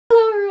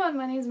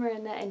everyone, my name is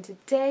Miranda and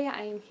today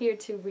I am here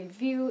to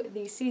review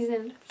the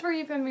season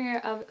 3 premiere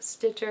of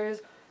Stitchers.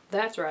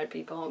 That's right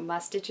people, my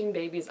stitching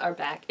babies are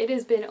back. It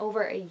has been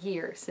over a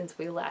year since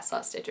we last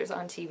saw Stitchers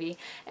on TV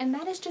and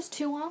that is just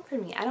too long for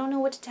me. I don't know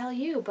what to tell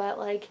you, but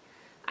like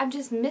I've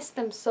just missed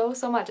them so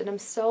much and I'm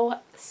so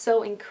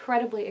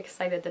incredibly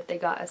excited that they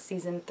got a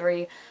season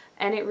 3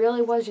 and it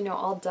really was, you know,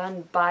 all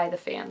done by the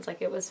fans.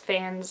 Like it was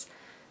fans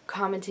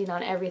commenting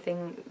on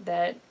everything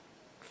that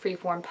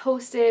Freeform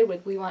posted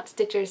with We Want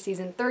Stitchers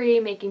season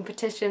 3, making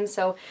petitions,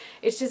 so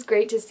it's just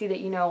great to see that,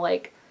 you know,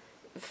 like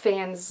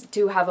fans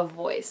do have a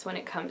voice when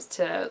it comes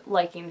to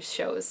liking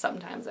shows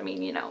sometimes. I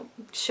mean, you know,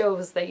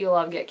 shows that you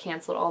love get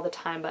canceled all the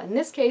time, but in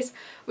this case,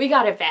 we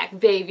got it back,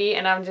 baby,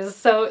 and I'm just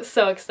so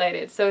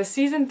excited. So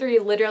season 3,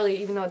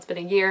 literally, even though it's been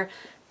a year,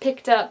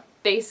 picked up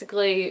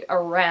basically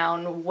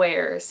around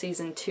where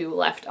season 2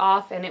 left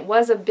off, and it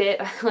was a bit,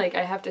 like,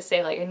 I have to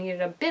say, like, I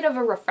needed a bit of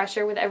a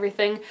refresher with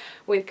everything,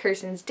 with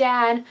Kirsten's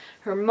dad,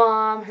 her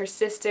mom, her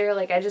sister.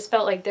 Like, I just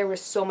felt like there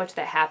was so much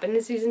that happened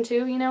in season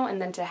 2, you know,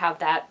 and then to have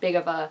that big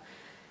of a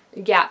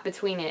gap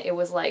between it, it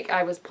was like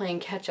I was playing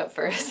catch up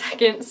for a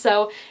second.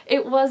 So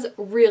it was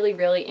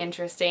really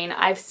interesting.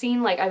 I've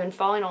been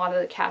following a lot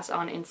of the cast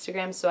on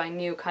Instagram, so I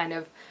knew kind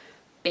of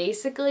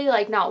basically,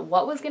 like, not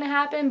what was going to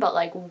happen, but,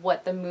 like,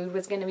 what the mood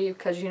was going to be,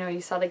 because, you know,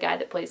 you saw the guy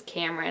that plays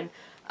Cameron,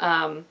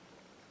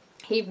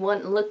 he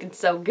wasn't looking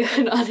so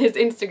good on his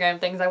Instagram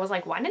things. I was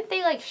like, why didn't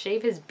they, like,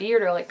 shave his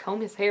beard or, like,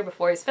 comb his hair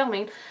before he's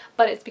filming?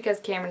 But it's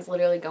because Cameron's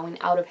literally going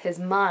out of his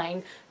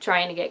mind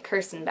trying to get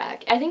Kirsten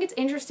back. I think it's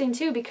interesting,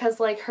 too, because,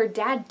 like, her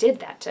dad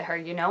did that to her,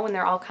 you know, and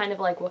they're all kind of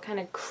like, what kind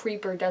of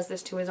creeper does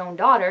this to his own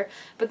daughter?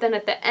 But then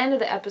at the end of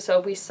the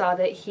episode, we saw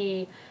that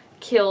he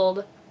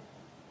killed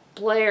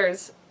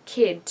Blair's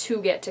kid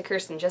to get to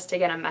Kirsten, just to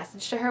get a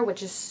message to her,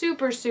 which is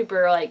super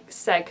like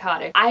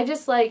psychotic. I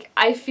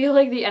feel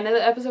like the end of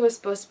the episode was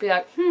supposed to be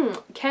like,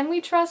 can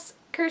we trust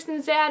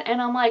Kirsten's dad? And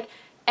I'm like,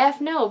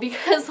 F no,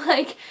 because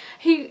like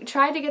he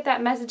tried to get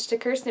that message to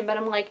Kirsten, but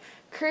I'm like,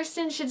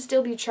 Kirsten should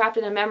still be trapped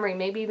in a memory,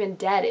 maybe even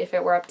dead if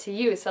it were up to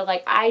you. So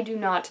like I do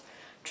not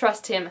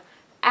trust him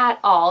at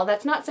all.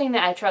 That's not saying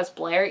that I trust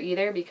Blair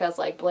either, because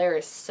like Blair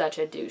is such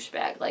a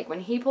douchebag. Like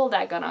when he pulled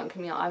that gun on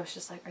Camille, I was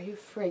just like, are you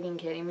friggin'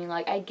 kidding me?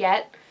 Like I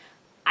get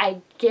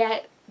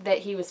that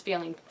he was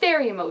feeling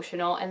very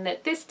emotional and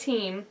that this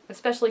team,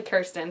 especially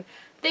Kirsten,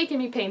 they can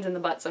be pains in the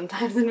butt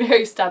sometimes and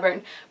very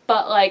stubborn,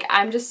 but like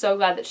I'm just so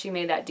glad that she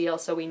made that deal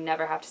so we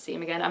never have to see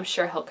him again. I'm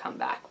sure he'll come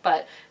back,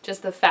 but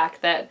just the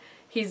fact that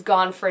he's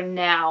gone for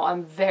now,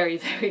 I'm very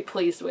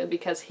pleased with,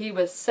 because he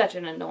was such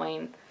an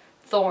annoying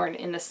thorn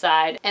in the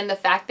side. And the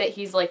fact that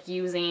he's like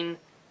using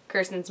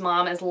Kirsten's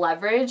mom as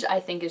leverage, I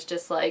think is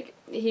just like,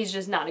 he's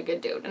just not a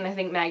good dude. And I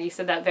think Maggie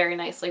said that very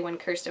nicely when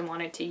Kirsten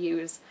wanted to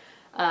use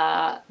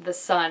the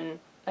son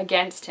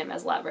against him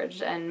as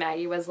leverage, and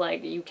Maggie was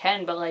like, you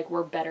can, but like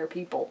we're better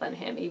people than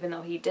him, even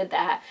though he did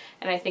that.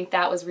 And I think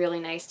that was really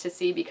nice to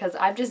see, because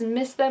I've just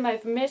missed them.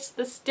 I've missed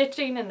the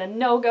stitching and the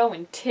no-go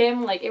and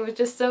Tim. Like it was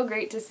just so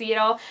great to see it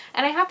all.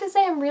 And I have to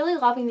say I'm really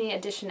loving the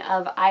addition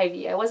of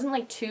Ivy. I wasn't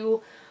like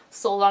too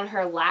sold on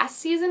her last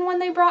season when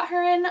they brought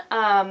her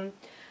in,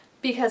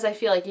 because I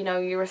feel like, you know,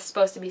 you were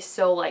supposed to be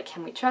so like,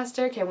 can we trust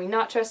her, can we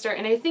not trust her?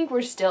 And I think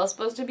we're still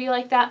supposed to be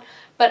like that,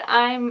 but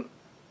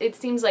it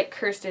seems like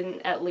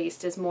Kirsten, at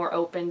least, is more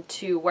open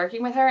to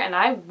working with her, and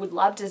I would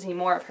love to see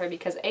more of her,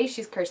 because A,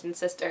 she's Kirsten's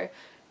sister,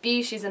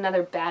 B, she's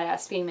another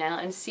badass female,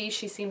 and C,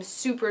 she seems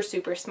super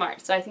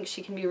smart, so I think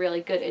she can be a really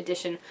good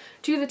addition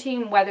to the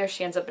team. Whether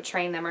she ends up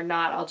betraying them or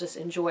not, I'll just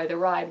enjoy the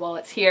ride while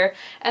it's here.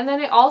 And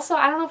then it also,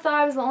 I don't know if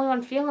I was the only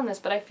one feeling this,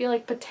 but I feel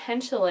like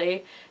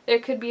potentially there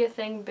could be a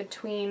thing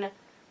between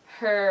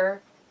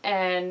her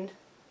and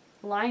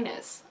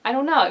Linus. I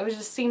don't know, it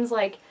just seems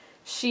like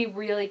she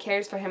really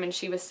cares for him, and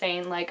she was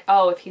saying like,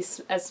 oh, if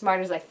he's as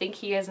smart as I think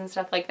he is and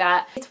stuff like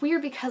that. It's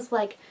weird because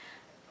like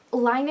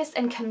Linus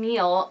and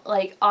Camille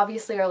like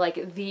obviously are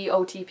like the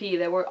OTP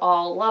that we're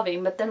all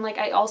loving, but then like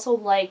I also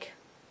like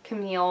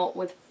Camille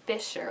with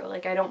Fisher.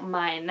 Like I don't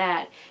mind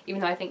that, even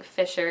though I think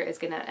Fisher is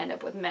gonna end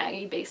up with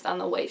Maggie based on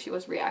the way she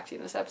was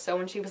reacting this episode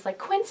when she was like,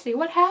 Quincy,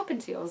 what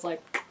happened to you? I was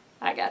like,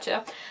 I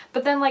gotcha.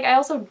 But then like I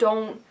also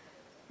don't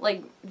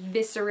like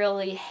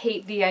viscerally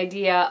hate the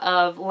idea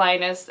of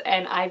Linus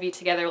and Ivy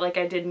together like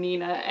I did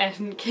Nina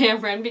and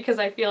Cameron, because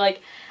I feel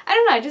like, I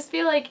don't know, I just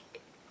feel like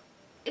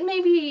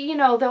maybe, you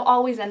know, they'll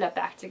always end up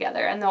back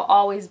together and they'll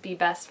always be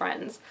best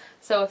friends.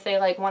 So if they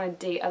like want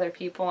to date other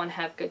people and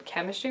have good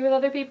chemistry with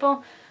other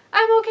people,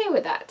 I'm okay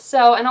with that.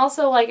 So, and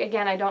also like,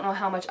 again, I don't know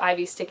how much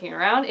Ivy's sticking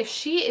around. If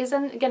she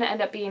isn't gonna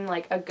end up being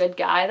like a good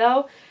guy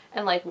though,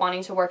 and like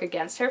wanting to work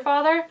against her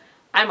father,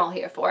 I'm all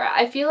here for it.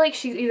 I feel like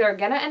she's either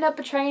gonna end up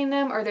betraying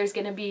them, or there's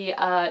gonna be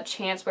a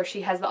chance where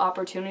she has the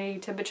opportunity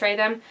to betray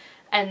them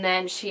and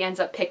then she ends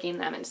up picking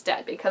them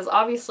instead, because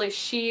obviously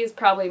she's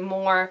probably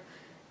more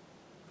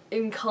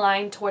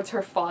inclined towards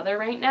her father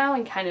right now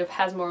and kind of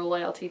has more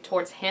loyalty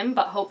towards him,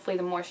 but hopefully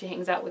the more she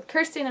hangs out with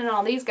Kirsten and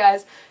all these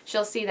guys,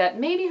 she'll see that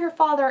maybe her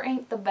father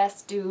ain't the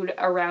best dude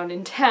around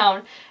in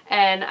town.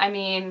 And I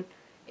mean,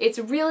 it's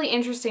really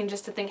interesting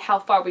just to think how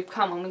far we've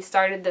come. When we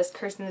started this,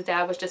 Kirsten's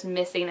dad was just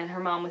missing and her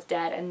mom was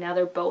dead, and now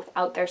they're both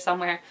out there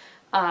somewhere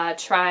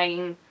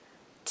trying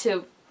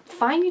to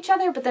find each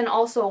other, but then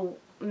also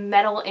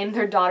meddle in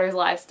their daughter's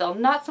life still.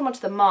 Not so much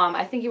the mom.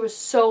 I think it was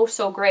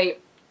so great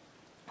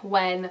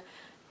when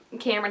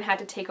Cameron had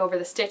to take over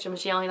the Stitch and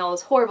was yelling all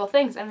those horrible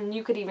things, and then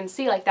you could even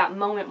see like that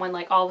moment when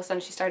like all of a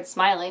sudden she started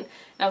smiling,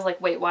 and I was like,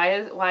 wait,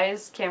 why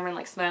is Cameron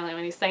like smiling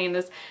when he's saying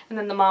this? And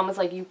then the mom was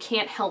like, you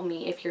can't help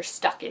me if you're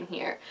stuck in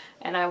here,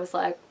 and I was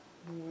like,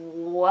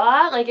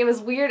 what? Like, it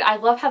was weird. I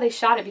love how they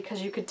shot it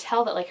because you could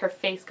tell that like her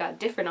face got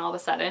different all of a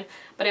sudden,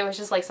 but it was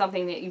just like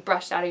something that you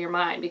brushed out of your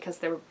mind because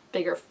there were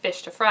bigger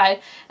fish to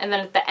fry. And then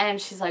at the end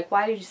she's like,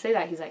 why did you say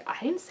that? He's like, I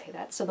didn't say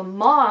that. So the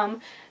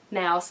mom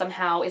now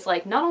somehow is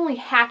like not only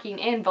hacking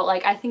in, but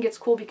like I think it's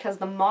cool because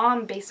the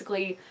mom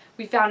basically,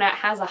 we found out,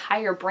 has a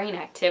higher brain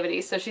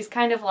activity. So she's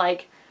kind of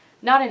like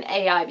not an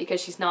AI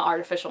because she's not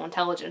artificial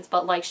intelligence,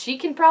 but like she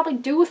can probably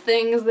do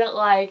things that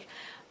like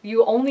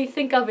you only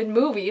think of in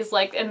movies,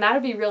 like, and that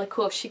would be really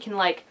cool if she can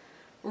like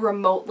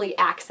remotely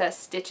access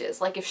Stitches.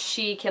 Like if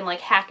she can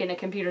like hack into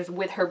computers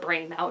with her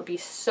brain, that would be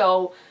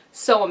so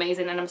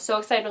amazing. And I'm so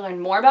excited to learn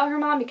more about her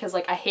mom because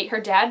like I hate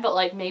her dad, but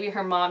like maybe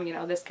her mom, you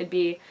know, this could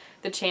be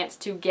the chance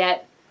to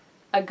get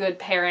a good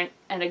parent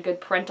and a good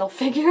parental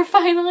figure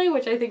finally,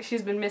 which I think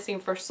she's been missing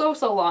for so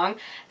long.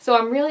 So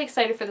I'm really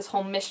excited for this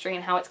whole mystery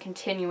and how it's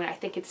continuing. I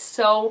think it's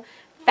so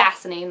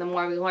fascinating the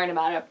more we learn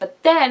about it.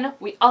 But then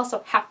we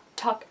also have to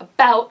talk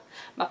about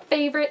my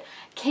favorite,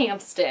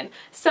 Camston.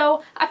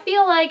 So I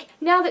feel like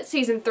now that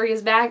season 3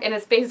 is back, and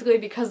it's basically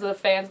because of the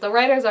fans, the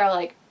writers are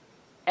like,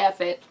 F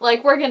it.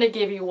 Like, we're gonna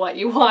give you what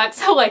you want.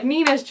 So like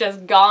Nina's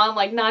just gone,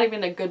 like not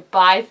even a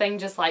goodbye thing,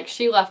 just like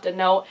she left a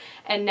note,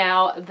 and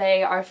now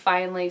they are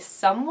finally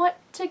somewhat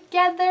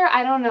together.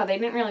 I don't know, they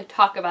didn't really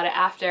talk about it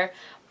after,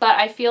 but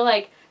I feel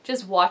like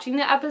just watching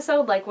the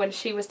episode, like when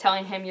she was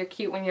telling him, you're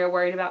cute when you're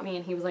worried about me,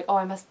 and he was like, oh,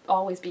 I must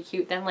always be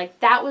cute then, like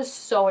that was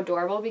so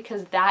adorable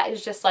because that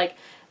is just like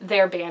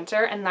their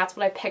banter, and that's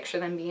what I picture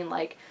them being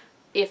like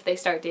if they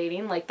start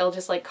dating. Like they'll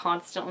just like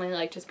constantly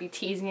like just be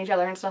teasing each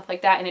other and stuff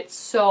like that, and it's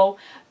so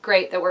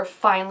great that we're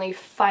finally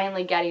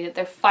getting it.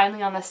 They're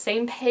finally on the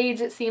same page,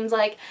 it seems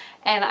like,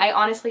 and I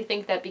honestly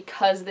think that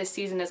because this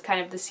season is kind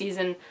of the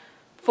season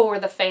for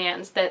the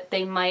fans, that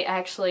they might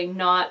actually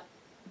not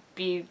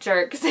be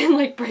jerks and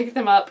like break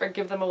them up or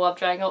give them a love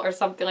triangle or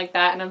something like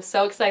that. And I'm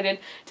so excited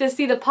to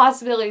see the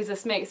possibilities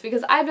this makes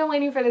because I've been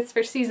waiting for this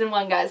for season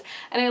 1, guys.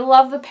 And I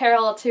love the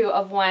parallel too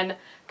of when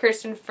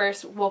Kirsten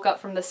first woke up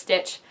from the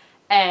Stitch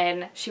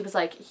and she was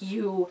like,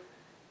 you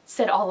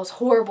said all those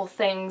horrible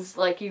things,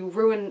 like you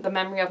ruined the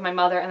memory of my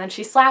mother, and then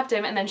she slapped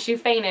him and then she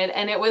fainted,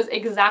 and it was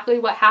exactly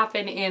what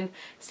happened in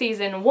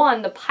season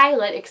 1, the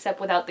pilot, except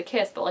without the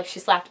kiss, but like she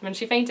slapped him and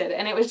she fainted.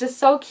 And it was just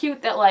so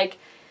cute that like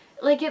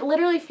it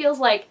literally feels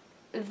like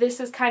this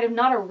is kind of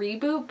not a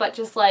reboot, but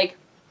just like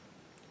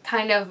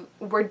kind of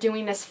we're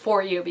doing this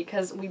for you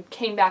because we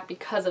came back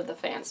because of the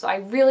fans. So I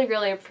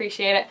really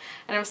appreciate it,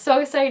 and I'm so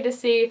excited to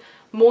see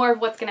more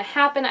of what's going to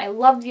happen. I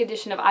love the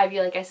addition of Ivy,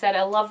 like I said.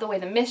 I love the way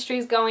the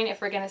mystery's going.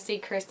 If we're going to see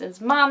Kirsten's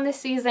mom this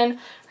season,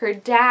 her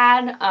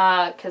dad,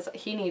 because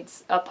he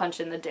needs a punch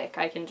in the dick,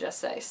 I can just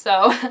say.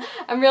 So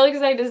I'm really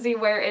excited to see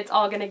where it's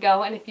all going to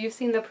go. And if you've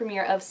seen the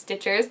premiere of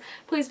Stitchers,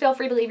 please feel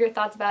free to leave your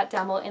thoughts about it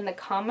down below in the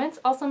comments.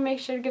 Also, make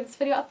sure to give this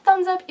video a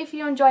thumbs up if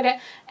you enjoyed it,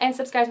 and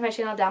subscribe to my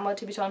channel down below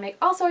to be sure to make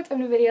all sorts of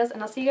new videos.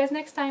 And I'll see you guys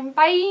next time.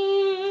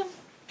 Bye!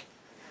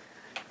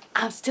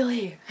 I'm still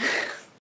here.